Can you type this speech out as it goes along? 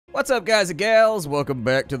What's up, guys and gals? Welcome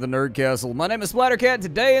back to the Nerd Castle. My name is Splat.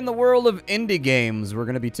 Today in the world of indie games, we're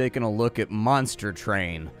going to be taking a look at Monster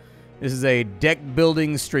Train. This is a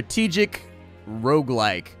deck-building strategic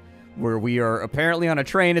roguelike where we are apparently on a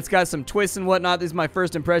train. It's got some twists and whatnot. These are my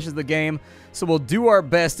first impressions of the game, so we'll do our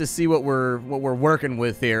best to see what we're working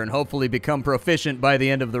with here and hopefully become proficient by the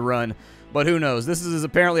end of the run. But who knows? This is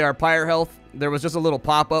apparently our pyre health. There was just a little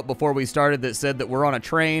pop-up before we started that said that we're on a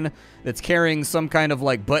train that's carrying some kind of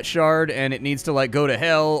like butt shard and it needs to like go to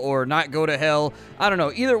hell or not go to hell. I don't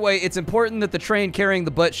know. Either way, it's important that the train carrying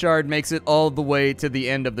the butt shard makes it all the way to the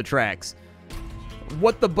end of the tracks.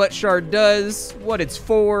 What the butt shard does, what it's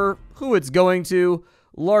for, who it's going to,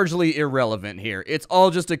 largely irrelevant here. It's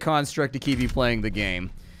all just a construct to keep you playing the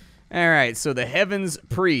game. Alright, so the Heaven's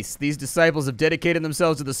Priests. These disciples have dedicated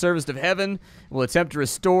themselves to the service of heaven and will attempt to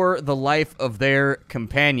restore the life of their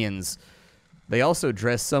companions. They also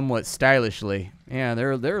dress somewhat stylishly. Yeah,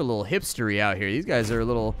 they're a little hipstery out here. These guys are a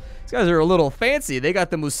little fancy. They got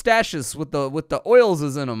the mustaches with the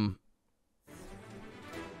oils in them.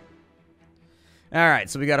 Alright,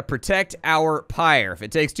 so we gotta protect our pyre. If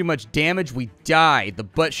it takes too much damage, we die. The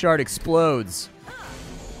butt shard explodes.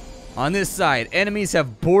 On this side, enemies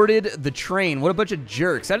have boarded the train. What a bunch of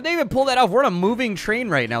jerks. How did they even pull that off? We're on a moving train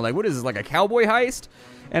right now. Like, what is this, like a cowboy heist?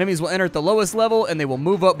 Enemies will enter at the lowest level, and they will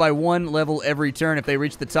move up by one level every turn. If they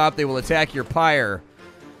reach the top, they will attack your pyre.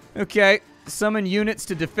 Okay, summon units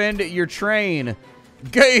to defend your train.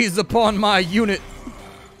 Gaze upon my unit.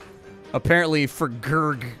 Apparently, for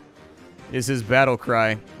Gurg is his battle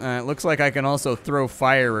cry. It looks like I can also throw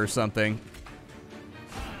fire or something.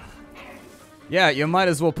 Yeah, you might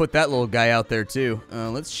as well put that little guy out there too.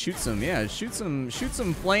 Let's shoot some, yeah, shoot some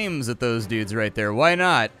flames at those dudes right there. Why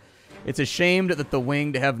not? It's a shame that the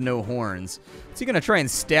winged have no horns. Is he gonna try and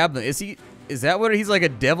stab them? Is that what he's like, a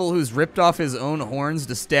devil who's ripped off his own horns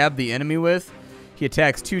to stab the enemy with? He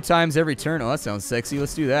attacks 2 times every turn. Oh, that sounds sexy.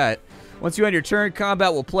 Let's do that. Once you end your turn,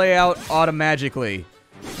 combat will play out automatically.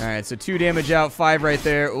 All right, so 2 damage out, 5 right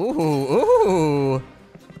there. Ooh, ooh.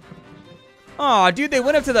 Aw, dude, they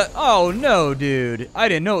went up to the... Oh, no, dude. I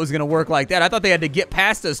didn't know it was going to work like that. I thought they had to get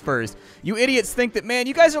past us first. You idiots think that, man,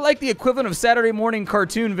 you guys are like the equivalent of Saturday morning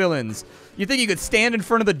cartoon villains. You think you could stand in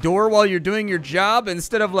front of the door while you're doing your job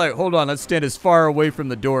instead of like, hold on, let's stand as far away from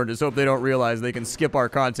the door and just hope they don't realize they can skip our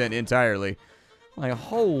content entirely. Like,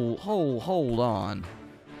 hold on.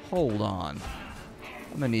 Hold on.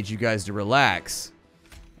 I'm going to need you guys to relax.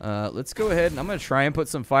 Let's go ahead and I'm going to try and put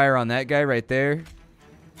some fire on that guy right there,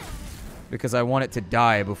 because I want it to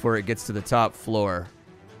die before it gets to the top floor.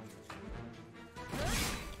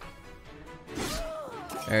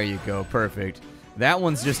 There you go, perfect. That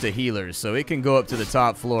one's just a healer, so it can go up to the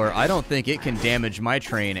top floor. I don't think it can damage my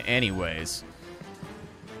train anyways.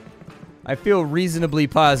 I feel reasonably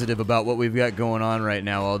positive about what we've got going on right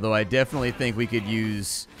now, although I definitely think we could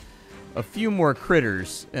use a few more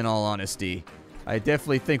critters, in all honesty. I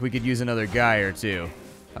definitely think we could use another guy or two.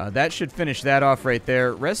 That should finish that off right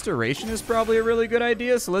there. Restoration is probably a really good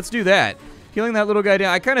idea, so let's do that. Healing that little guy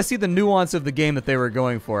down. I kind of see the nuance of the game that they were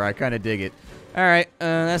going for. I kind of dig it. All right,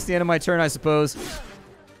 that's the end of my turn, I suppose.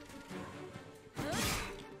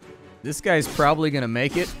 This guy's probably going to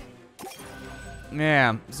make it.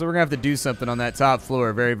 Yeah, so we're going to have to do something on that top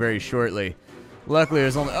floor very, very shortly. Luckily,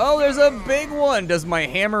 there's only... Oh, there's a big one. Does my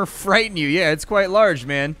hammer frighten you? Yeah, it's quite large,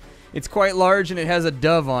 man. It's quite large, and it has a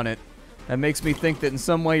dove on it. That makes me think that in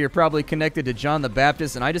some way you're probably connected to John the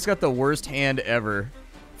Baptist, and I just got the worst hand ever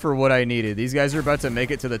for what I needed. These guys are about to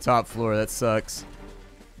make it to the top floor. That sucks.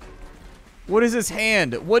 What is this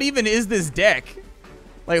hand? What even is this deck?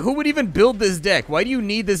 Like, who would even build this deck? Why do you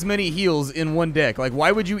need this many heals in one deck? Like,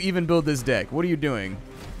 why would you even build this deck? What are you doing?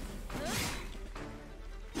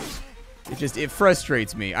 It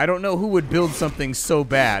frustrates me. I don't know who would build something so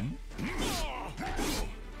bad.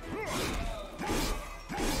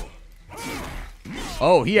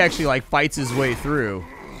 Oh, he actually, like, fights his way through.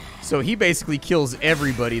 So he basically kills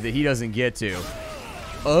everybody that he doesn't get to.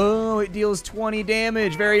 Oh, it deals 20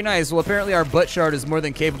 damage. Very nice. Well, apparently our butt shard is more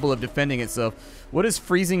than capable of defending itself. What does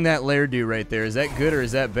freezing that lair do right there? Is that good or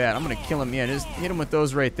is that bad? I'm going to kill him. Yeah, just hit him with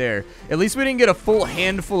those right there. At least we didn't get a full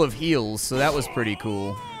handful of heals, so that was pretty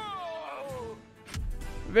cool.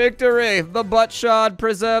 Victory! The butt shard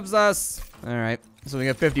preserves us. All right, so we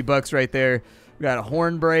got 50 bucks right there. We got a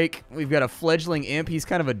horn break. We've got a fledgling imp. He's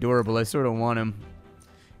kind of adorable. I sort of want him.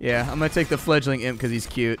 Yeah, I'm going to take the fledgling imp because he's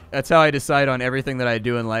cute. That's how I decide on everything that I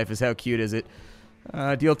do in life, is how cute is it.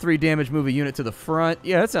 Deal 3 damage, move a unit to the front.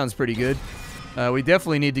 Yeah, that sounds pretty good. We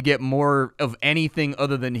definitely need to get more of anything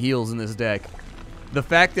other than heals in this deck. The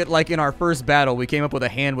fact that, like, in our first battle, we came up with a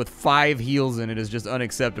hand with 5 heals in it is just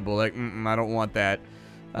unacceptable. Like, I don't want that.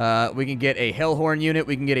 We can get a Hellhorn unit.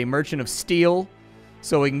 We can get a Merchant of Steel.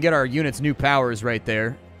 So we can get our units new powers right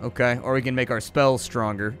there. Okay, or we can make our spells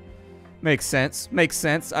stronger. Makes sense. Makes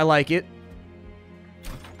sense. I like it.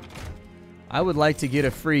 I would like to get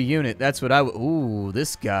a free unit. That's what I would... Ooh,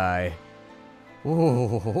 this guy.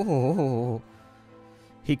 Ooh.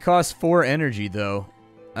 He costs 4 energy, though.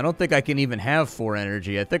 I don't think I can even have 4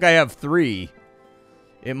 energy. I think I have 3.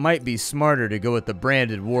 It might be smarter to go with the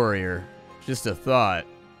Branded Warrior. Just a thought.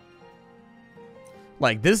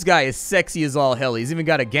 Like, this guy is sexy as all hell. He's even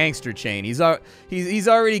got a gangster chain. He's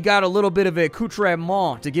already got a little bit of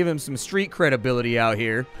accoutrement to give him some street credibility out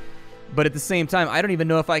here. But at the same time, I don't even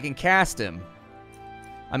know if I can cast him.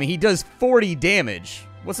 I mean, he does 40 damage.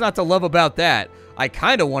 What's not to love about that? I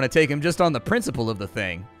kind of want to take him just on the principle of the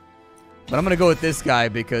thing. But I'm going to go with this guy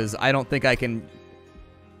because I don't think I can...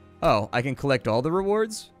 Oh, I can collect all the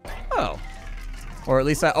rewards? Oh. Or at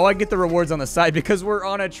least I get the rewards on the side because we're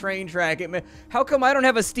on a train track. How come I don't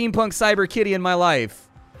have a steampunk cyber kitty in my life?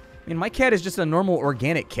 I mean, my cat is just a normal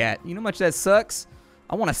organic cat. You know how much that sucks?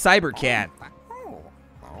 I want a cyber cat.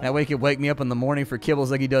 That way he could wake me up in the morning for kibbles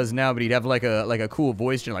like he does now, but he'd have like a cool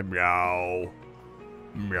voice, like meow,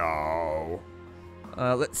 meow.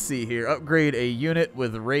 Let's see here. Upgrade a unit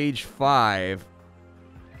with Rage 5.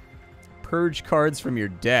 Purge cards from your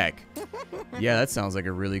deck. Yeah, that sounds like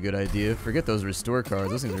a really good idea. Forget those restore cards.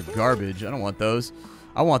 Those things are garbage. I don't want those.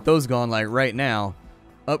 I want those gone like right now.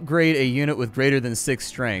 Upgrade a unit with greater than 6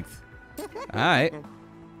 strength. Alright.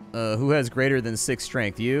 Who has greater than 6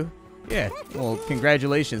 strength? You? Yeah. Well,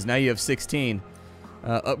 congratulations. Now you have 16.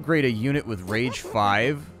 Upgrade a unit with Rage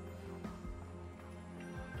 5.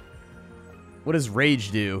 What does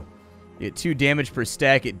Rage do? You get 2 damage per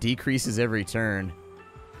stack. It decreases every turn.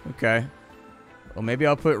 Okay. Well, maybe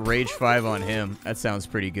I'll put Rage 5 on him. That sounds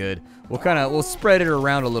pretty good. We'll spread it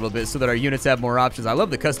around a little bit so that our units have more options. I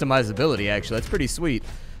love the customizability, actually. That's pretty sweet.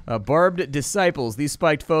 Barbed Disciples. These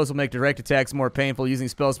spiked foes will make direct attacks more painful. Using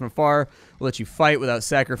spells from afar will let you fight without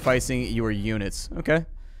sacrificing your units. Okay.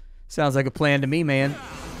 Sounds like a plan to me, man.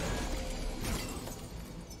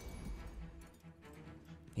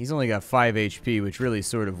 He's only got 5 HP, which really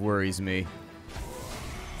sort of worries me.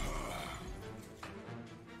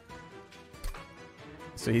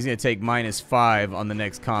 So he's going to take -5 on the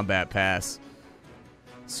next combat pass.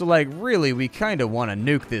 So, like, really, we kind of want to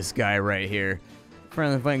nuke this guy right here.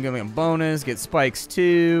 Friendly fighting giving him a bonus. Get spikes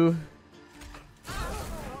too.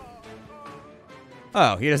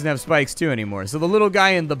 Oh, he doesn't have spikes 2 anymore. So the little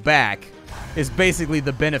guy in the back is basically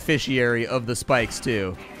the beneficiary of the spikes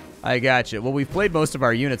 2. I gotcha. Well, we've played most of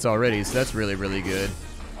our units already, so that's really, really good.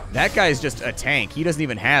 That guy's just a tank. He doesn't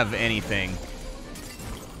even have anything.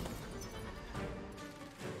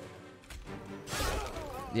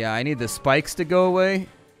 Yeah, I need the spikes to go away.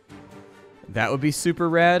 That would be super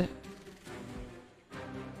rad.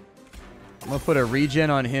 I'm going to put a regen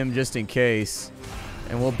on him just in case.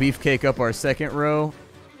 And we'll beefcake up our 2nd row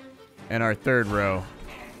and our 3rd row.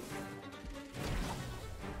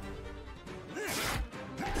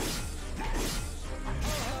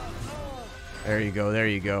 There you go, there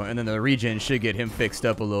you go. And then the regen should get him fixed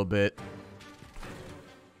up a little bit.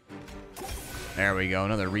 There we go,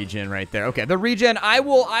 another regen right there. Okay, the regen, I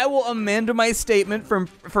will amend my statement from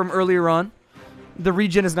earlier on. The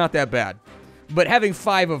regen is not that bad. But having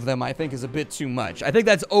 5 of them, I think, is a bit too much. I think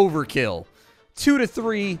that's overkill. 2 to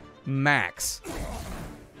 3 max.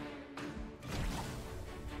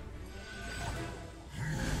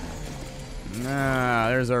 Ah,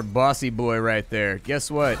 there's our bossy boy right there. Guess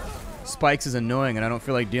what? Spikes is annoying, and I don't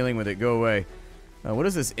feel like dealing with it. Go away. What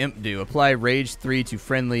does this imp do? Apply Rage 3 to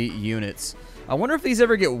friendly units. I wonder if these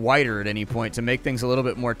ever get wider at any point to make things a little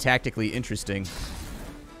bit more tactically interesting.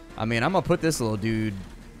 I mean, I'm going to put this little dude...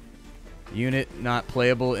 Unit not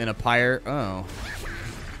playable in a pyre. Oh.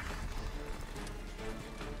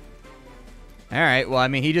 Alright, well, I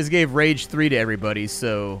mean, he just gave Rage 3 to everybody,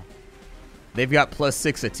 so... They've got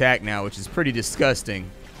 +6 attack now, which is pretty disgusting.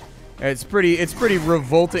 It's pretty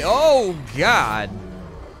revolting. Oh, God!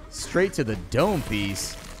 Straight to the dome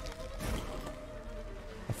piece.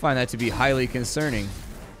 I find that to be highly concerning.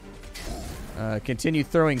 Continue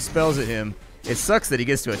throwing spells at him. It sucks that he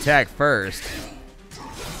gets to attack first.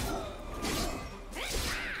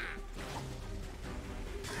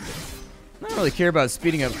 I don't really care about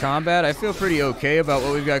speeding up combat. I feel pretty okay about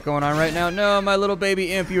what we've got going on right now. No, my little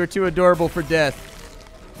baby imp, you are too adorable for death.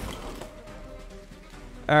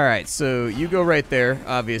 Alright, so you go right there,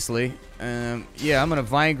 obviously. Yeah, I'm going to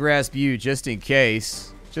Vine Grasp you just in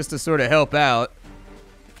case. Just to sort of help out.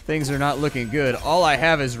 things are not looking good. All I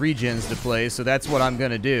have is regens to play, so that's what I'm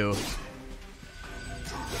going to do.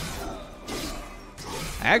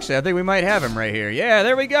 Actually, I think we might have him right here. Yeah,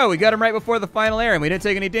 there we go. We got him right before the final air, and we didn't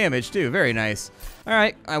take any damage, too. Very nice. All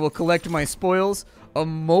right, I will collect my spoils. A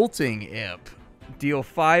Molting Imp. Deal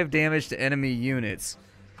 5 damage to enemy units.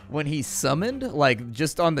 When he's summoned? Like,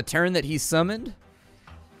 just on the turn that he's summoned?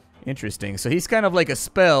 Interesting. So he's kind of like a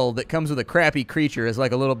spell that comes with a crappy creature as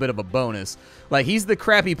like a little bit of a bonus. Like, he's the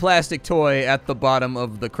crappy plastic toy at the bottom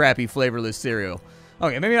of the crappy flavorless cereal.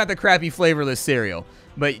 Okay, maybe not the crappy flavorless cereal,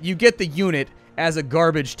 but you get the unit as a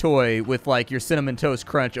garbage toy with like your Cinnamon Toast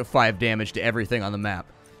Crunch of 5 damage to everything on the map.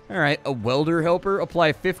 Alright, a Welder Helper.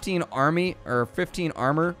 Apply 15 armor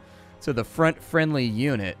to the front friendly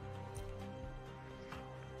unit.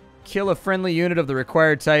 Kill a friendly unit of the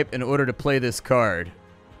required type in order to play this card.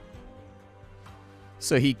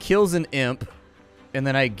 So he kills an imp, and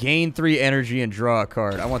then I gain 3 energy and draw a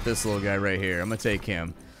card. I want this little guy right here. I'm going to take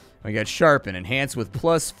him. We got Sharpen. Enhance with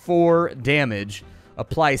 +4 damage.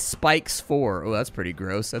 Apply spikes 4. Oh, that's pretty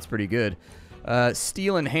gross. That's pretty good.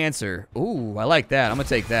 Steel Enhancer. Ooh, I like that. I'm going to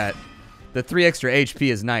take that. The 3 extra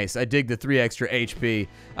HP is nice. I dig the 3 extra HP.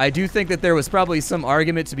 I do think that there was probably some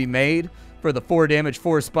argument to be made for the 4 damage,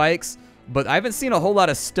 4 spikes, but I haven't seen a whole lot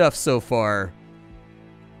of stuff so far.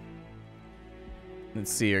 Let's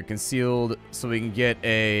see here. Concealed, so we can get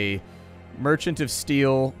a Merchant of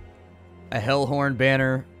Steel, a Hellhorn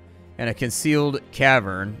Banner, and a Concealed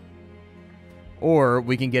Cavern. Or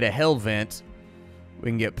we can get a Hell Vent. We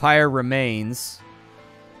can get Pyre Remains,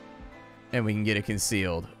 and we can get a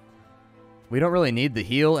Concealed. We don't really need the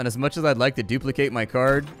heal, and as much as I'd like to duplicate my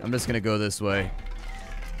card, I'm just going to go this way.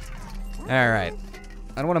 Alright.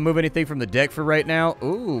 I don't want to move anything from the deck for right now.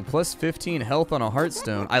 Ooh, +15 health on a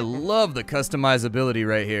Heartstone. I love the customizability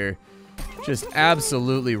right here. Just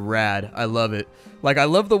absolutely rad. I love it. Like, I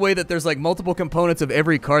love the way that there's, like, multiple components of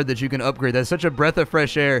every card that you can upgrade. That's such a breath of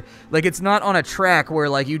fresh air. Like, it's not on a track where,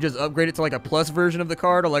 like, you just upgrade it to, like, a plus version of the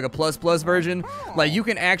card or, like, a plus version. Like, you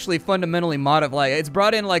can actually fundamentally modify. It's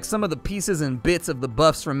brought in, like, some of the pieces and bits of the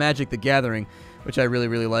buffs from Magic the Gathering, which I really,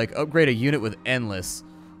 really like. Upgrade a unit with Endless.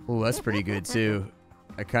 Ooh, that's pretty good, too.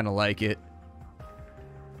 I kind of like it.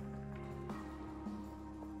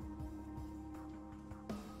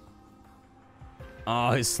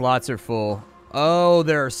 Oh, his slots are full. Oh,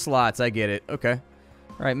 there are slots. I get it. Okay.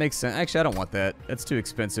 All right, makes sense. Actually, I don't want that. That's too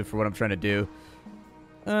expensive for what I'm trying to do.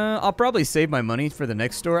 I'll probably save my money for the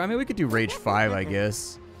next store. I mean, we could do Rage 5, I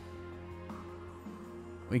guess.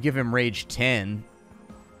 We give him Rage 10.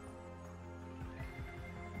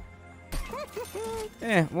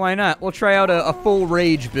 Why not? We'll try out a full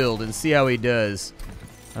Rage build and see how he does.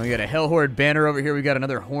 We got a Hellhorde Banner over here. We got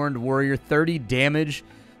another Horned Warrior. 30 damage,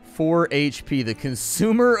 4 HP. The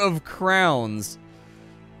Consumer of Crowns.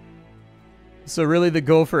 So really the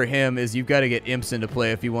goal for him is you've got to get imps into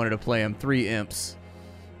play if you wanted to play him. 3 imps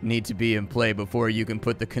need to be in play before you can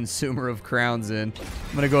put the Consumer of Crowns in.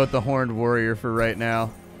 I'm going to go with the Horned Warrior for right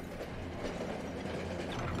now.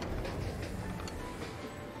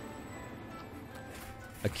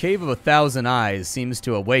 A cave of 1,000 eyes seems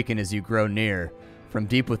to awaken as you grow near. From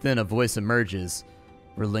deep within a voice emerges.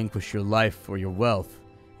 Relinquish your life or your wealth,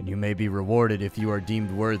 and you may be rewarded if you are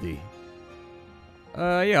deemed worthy.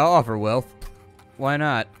 Yeah, I'll offer wealth. Why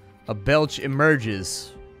not? A belch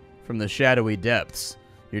emerges from the shadowy depths.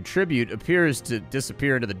 Your tribute appears to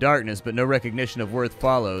disappear into the darkness, but no recognition of worth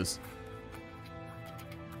follows.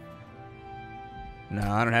 No,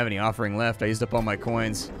 I don't have any offering left. I used up all my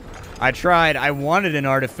coins. I tried. I wanted an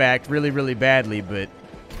artifact really, really badly, but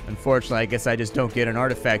unfortunately, I guess I just don't get an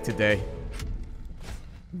artifact today.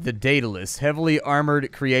 The Daedalus. Heavily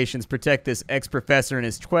armored creations protect this ex-professor in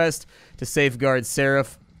his quest to safeguard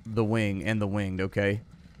Seraph, the Wing, and the Winged, okay?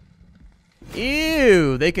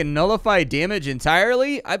 Ew! They can nullify damage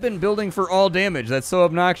entirely? I've been building for all damage. That's so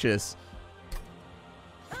obnoxious.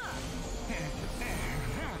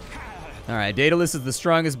 Alright, Daedalus is the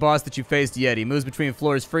strongest boss that you faced yet. He moves between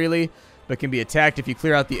floors freely, but can be attacked if you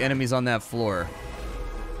clear out the enemies on that floor.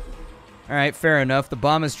 Alright, fair enough. The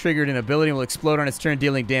bomb is triggered an ability and will explode on its turn,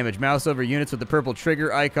 dealing damage. Mouse over units with the purple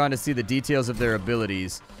trigger icon to see the details of their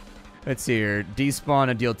abilities. Let's see here. Despawn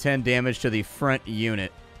and deal 10 damage to the front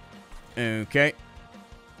unit. Okay.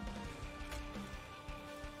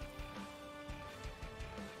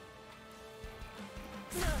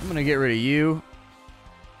 I'm going to get rid of you.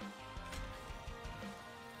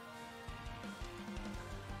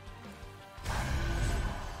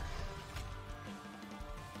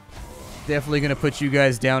 Definitely going to put you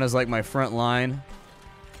guys down as like my front line.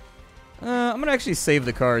 I'm going to actually save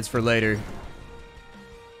the cards for later.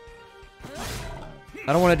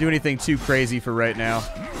 I don't want to do anything too crazy for right now.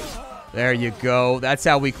 There you go. That's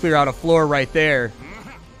how we clear out a floor right there.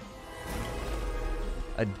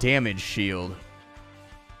 A damage shield.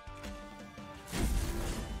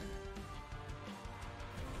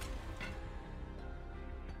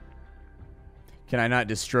 Can I not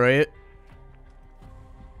destroy it?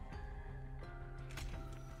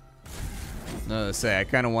 No, say I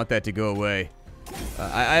kind of want that to go away.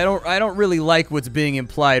 I don't really like what's being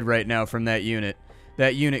implied right now from that unit.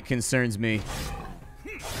 That unit concerns me.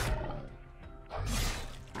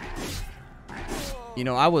 You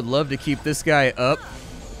know, I would love to keep this guy up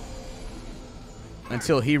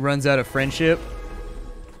until he runs out of friendship.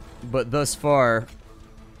 But thus far,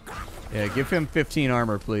 yeah, give him 15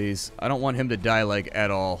 armor, please. I don't want him to die, like, at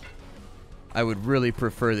all. I would really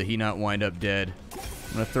prefer that he not wind up dead.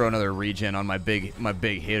 I'm gonna throw another regen on my big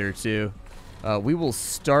hitter too. We will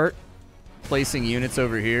start placing units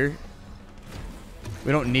over here.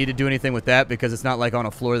 We don't need to do anything with that because it's not like on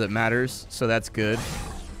a floor that matters, so that's good.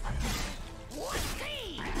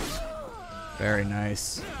 Very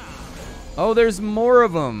nice. Oh, there's more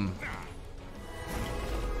of them.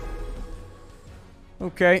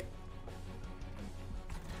 Okay.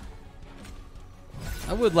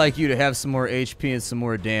 I would like you to have some more HP and some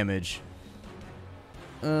more damage.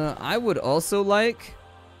 I would also like...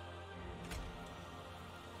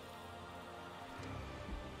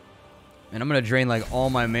 And I'm going to drain like all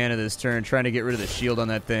my mana this turn, trying to get rid of the shield on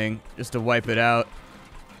that thing, just to wipe it out.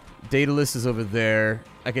 Daedalus is over there.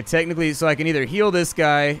 I could technically... So I can either heal this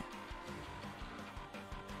guy.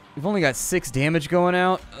 We've only got 6 damage going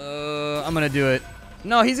out. I'm going to do it.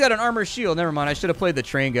 No, he's got an armor shield. Never mind. I should have played the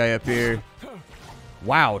train guy up here.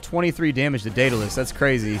 Wow, 23 damage to Daedalus. That's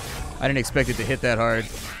crazy. I didn't expect it to hit that hard.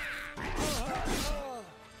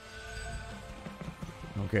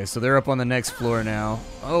 Okay, so they're up on the next floor now.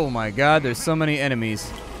 Oh my god, there's so many enemies.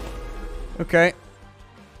 Okay.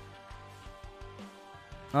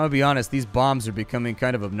 I'll be honest, these bombs are becoming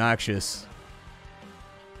kind of obnoxious.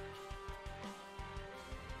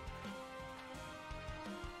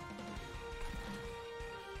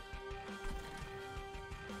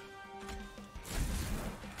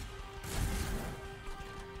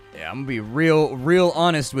 Yeah, I'm gonna be real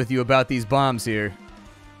honest with you about these bombs here.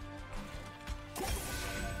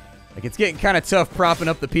 Like, it's getting kind of tough propping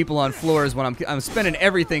up the people on floors when I'm spending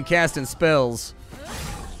everything casting spells.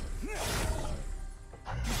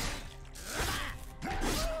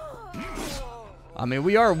 I mean,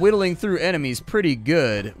 we are whittling through enemies pretty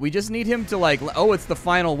good. We just need him to, like... Oh, it's the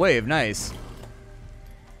final wave. Nice.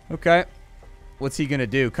 Okay. What's he gonna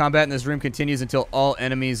do? Combat in this room continues until all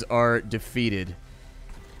enemies are defeated.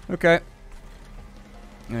 Okay.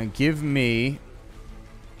 Give me...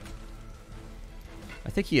 I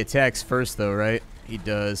think he attacks first, though, right? He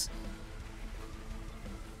does.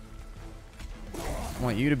 I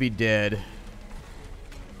want you to be dead.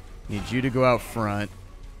 Need you to go out front.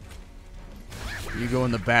 You go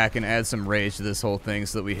in the back and add some rage to this whole thing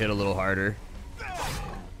so that we hit a little harder.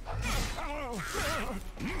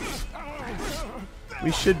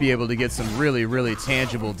 We should be able to get some really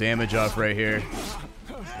tangible damage off right here.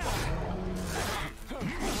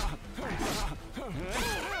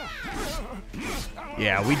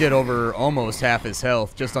 Yeah, we did over almost half his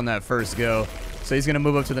health just on that first go. So he's going to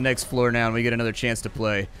move up to the next floor now and we get another chance to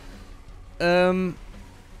play. Didn't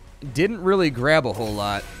really grab a whole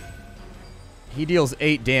lot. He deals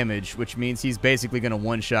 8 damage, which means he's basically going to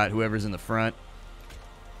one-shot whoever's in the front.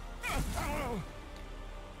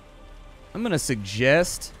 I'm going to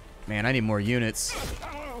suggest... Man, I need more units.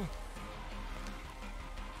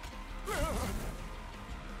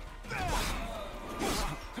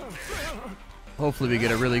 Hopefully we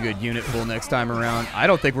get a really good unit pull next time around. I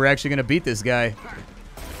don't think we're actually going to beat this guy.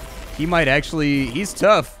 He might actually... He's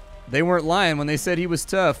tough. They weren't lying when they said he was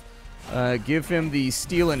tough. Give him the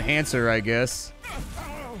steel enhancer, I guess.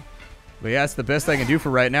 But yeah, that's the best I can do for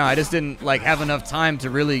right now. I just didn't like have enough time to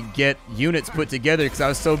really get units put together because I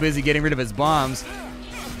was so busy getting rid of his bombs.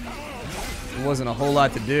 There wasn't a whole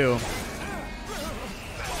lot to do.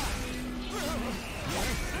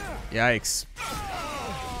 Yikes.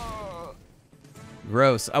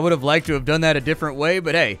 Gross. I would have liked to have done that a different way,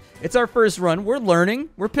 but hey, it's our first run. We're learning.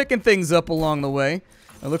 We're picking things up along the way.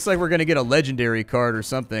 It looks like we're going to get a legendary card or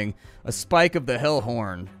something. A Spike of the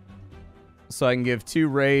Hellhorn. So I can give 2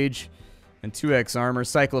 rage and 2x armor.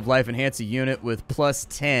 Cycle of Life, enhance a unit with plus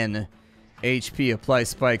 10 HP. Apply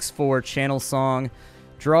spikes 4. Channel Song.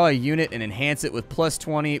 Draw a unit and enhance it with plus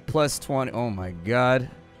 20, plus 20. Oh my god.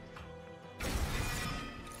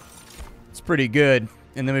 It's pretty good.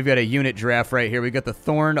 And then we've got a unit draft right here. We got the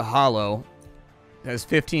Thorned Hollow. It has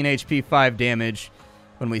 15 HP, 5 damage.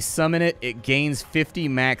 When we summon it, it gains 50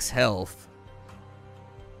 max health.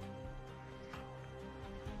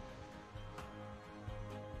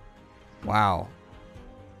 Wow.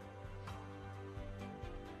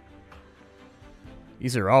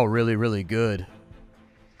 These are all really, really good.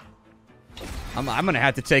 I'm going to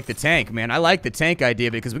have to take the tank, man. I like the tank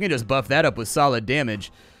idea because we can just buff that up with solid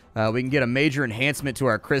damage. We can get a major enhancement to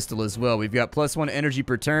our crystal as well. We've got +1 energy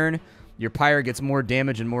per turn. Your pyre gets more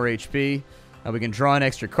damage and more HP. We can draw an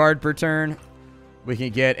extra card per turn. We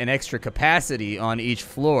can get an extra capacity on each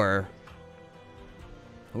floor.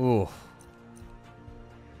 Ooh.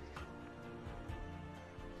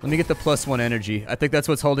 Let me get the +1 energy. I think that's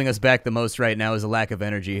what's holding us back the most right now is a lack of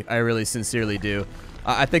energy. I really sincerely do.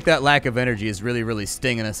 I think that lack of energy is really, really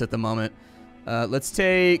stinging us at the moment. Let's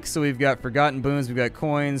take... So we've got Forgotten Boons, we've got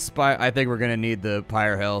coins, Spy... I think we're going to need the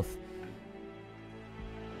Pyre health.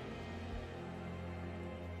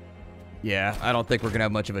 Yeah, I don't think we're going to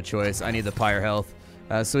have much of a choice. I need the Pyre health.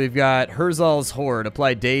 So we've got Herzal's Horde.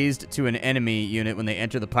 Apply Dazed to an enemy unit when they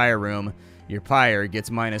enter the Pyre room. Your Pyre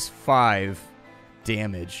gets -5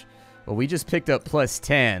 damage. Well, we just picked up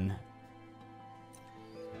 +10.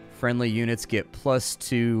 Friendly units get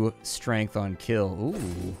 +2 strength on kill.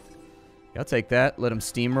 Ooh. I'll take that. Let them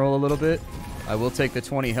steamroll a little bit. I will take the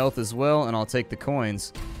 20 health as well, and I'll take the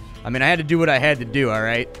coins. I mean, I had to do what I had to do, all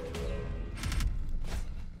right?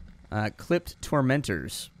 Clipped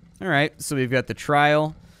Tormentors. All right, so we've got the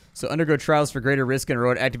Trial. So undergo trials for greater risk and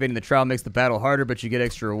reward. Activating the trial makes the battle harder, but you get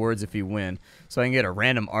extra rewards if you win. So I can get a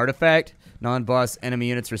random artifact. Non-boss enemy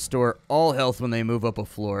units restore all health when they move up a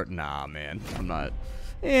floor. Nah, man. I'm not...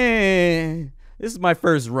 This is my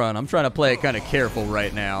first run. I'm trying to play it kind of careful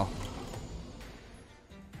right now.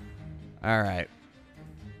 Alright.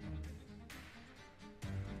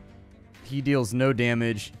 He deals no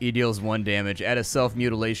damage. He deals 1 damage. Add a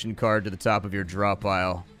self-mutilation card to the top of your draw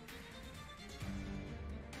pile.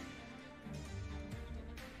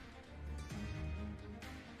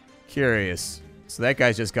 Curious. So that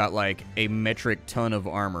guy's just got like a metric ton of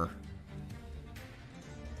armor.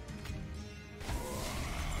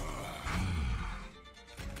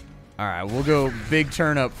 Alright, we'll go big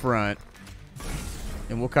turn up front.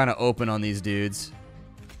 And we'll kind of open on these dudes.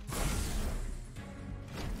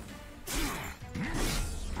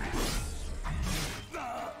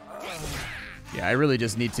 Yeah, I really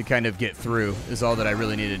just need to kind of get through is all that I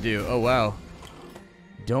really need to do. Oh, wow.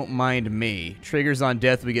 Don't mind me. Triggers on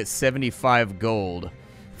death, we get 75 gold.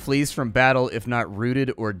 Flees from battle if not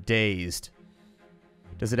rooted or dazed.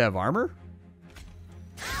 Does it have armor?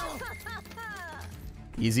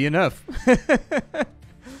 Easy enough.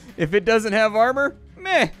 If it doesn't have armor,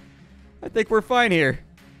 meh. I think we're fine here.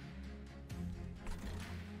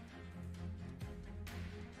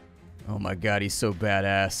 Oh my god, he's so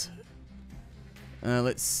badass.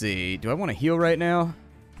 Let's see. Do I want to heal right now?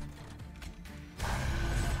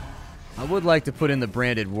 I would like to put in the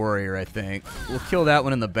Branded Warrior, I think. We'll kill that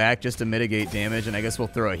one in the back just to mitigate damage, and I guess we'll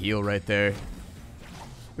throw a heal right there.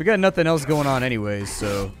 We got nothing else going on anyways,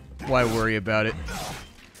 so why worry about it?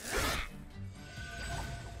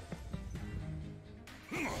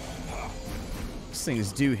 These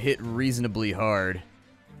things do hit reasonably hard.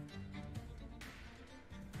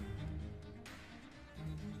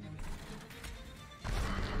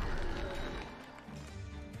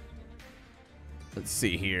 Let's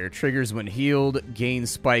see here. Triggers when healed, gain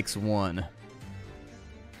spikes 1.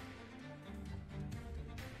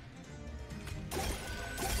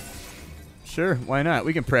 Sure, why not?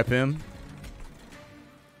 We can prep him.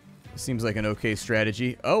 Seems like an okay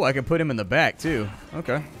strategy. Oh, I can put him in the back too.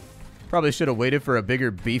 Okay. Probably should have waited for a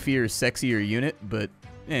bigger, beefier, sexier unit, but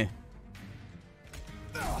eh.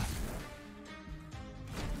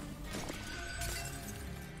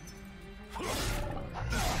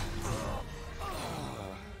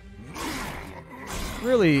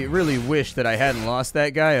 Really wish that I hadn't lost that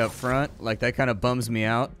guy up front. Like, that kind of bums me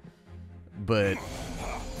out. But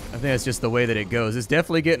I think that's just the way that it goes. It's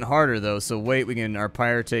definitely getting harder, though. So, wait, our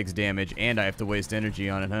pyre takes damage, and I have to waste energy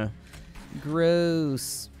on it, huh?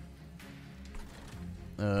 Gross.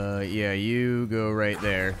 Yeah, you go right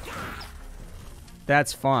there.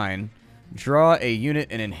 That's fine. Draw a unit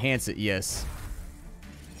and enhance it, yes.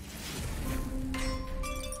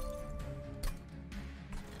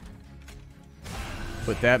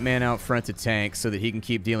 Put that man out front to tank so that he can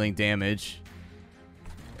keep dealing damage.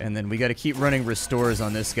 And then we got to keep running restores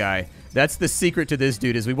on this guy. That's the secret to this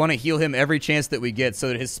dude, is we want to heal him every chance that we get so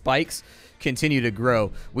that his spikes continue to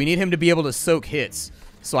grow. We need him to be able to soak hits.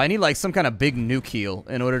 So I need like some kind of big nuke heal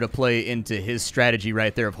in order to play into his strategy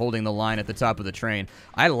right there of holding the line at the top of the train.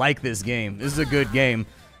 I like this game. This is a good game.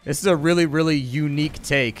 This is a really, really unique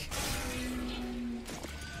take.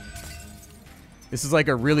 This is like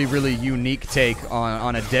a really, really unique take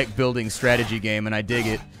on a deck building strategy game, and I dig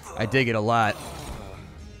it. I dig it a lot.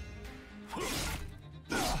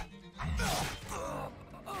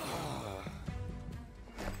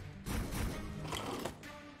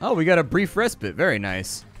 Oh, we got a brief respite. Very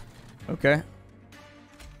nice. Okay.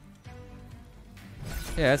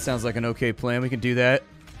 Yeah, that sounds like an okay plan. We can do that.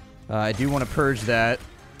 I do want to purge that.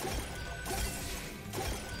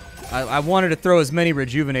 I wanted to throw as many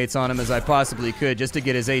rejuvenates on him as I possibly could just to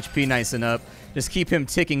get his HP nice and up. Just keep him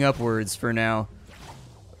ticking upwards for now.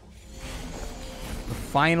 The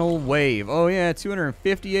final wave. Oh, yeah,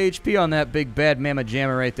 250 HP on that big bad mamma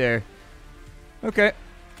jamma right there. Okay.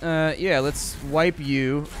 Yeah, let's wipe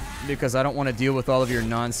you because I don't want to deal with all of your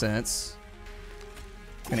nonsense.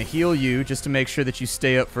 Gonna heal you just to make sure that you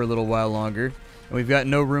stay up for a little while longer. And we've got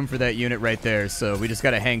no room for that unit right there, so we just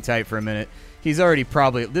gotta hang tight for a minute. He's already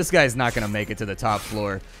probably... This guy's not gonna make it to the top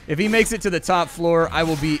floor. If he makes it to the top floor, I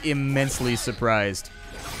will be immensely surprised.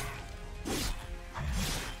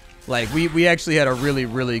 Like, we actually had a really,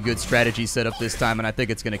 really good strategy set up this time, and I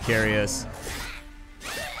think it's gonna carry us.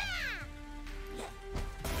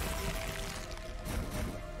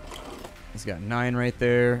 He's got 9 right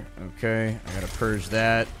there. Okay, I gotta purge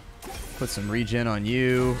that. Put some regen on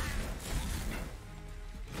you.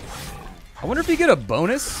 I wonder if you get a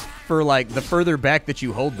bonus for, like, the further back that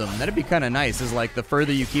you hold them. That'd be kind of nice, is, like, the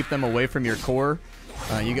further you keep them away from your core,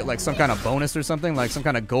 you get, like, some kind of bonus or something, like some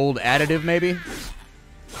kind of gold additive, maybe.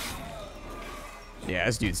 Yeah,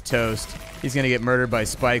 this dude's toast. He's gonna get murdered by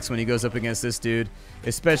spikes when he goes up against this dude,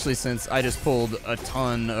 especially since I just pulled a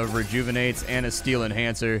ton of rejuvenates and a steel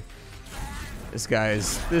enhancer. This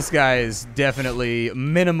guy is definitely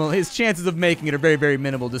minimal. His chances of making it are very, very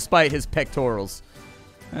minimal, despite his pectorals.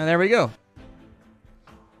 And there we go.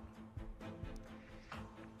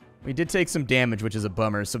 We did take some damage, which is a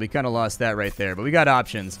bummer, so we kind of lost that right there. But we got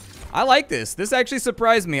options. I like this. This actually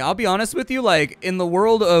surprised me. I'll be honest with you, like, in the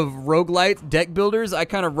world of roguelite deck builders, I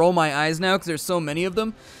kind of roll my eyes now because there's so many of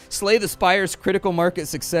them. Slay the Spire's critical market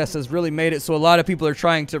success has really made it so a lot of people are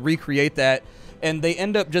trying to recreate that, and they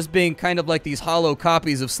end up just being kind of like these hollow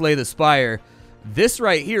copies of Slay the Spire. This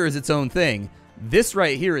right here is its own thing. This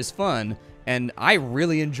right here is fun, and I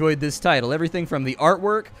really enjoyed this title. Everything from the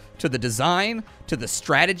artwork, to the design, to the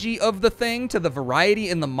strategy of the thing, to the variety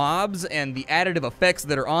in the mobs and the additive effects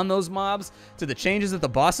that are on those mobs, to the changes that the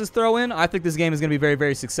bosses throw in. I think this game is going to be very,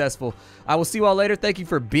 very successful. I will see you all later. Thank you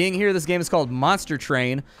for being here. This game is called Monster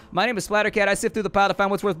Train. My name is Splattercat. I sift through the pile to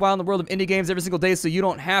find what's worthwhile in the world of indie games every single day so you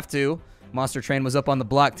don't have to. Monster Train was up on the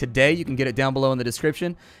block today. You can get it down below in the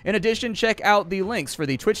description. In addition, check out the links for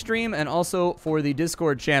the Twitch stream and also for the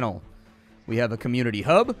Discord channel. We have a community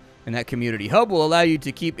hub, and that community hub will allow you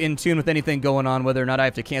to keep in tune with anything going on, whether or not I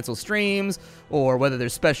have to cancel streams, or whether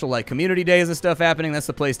there's special, like, community days and stuff happening. That's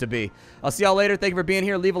the place to be. I'll see y'all later. Thank you for being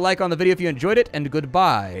here. Leave a like on the video if you enjoyed it, and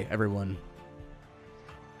goodbye, everyone.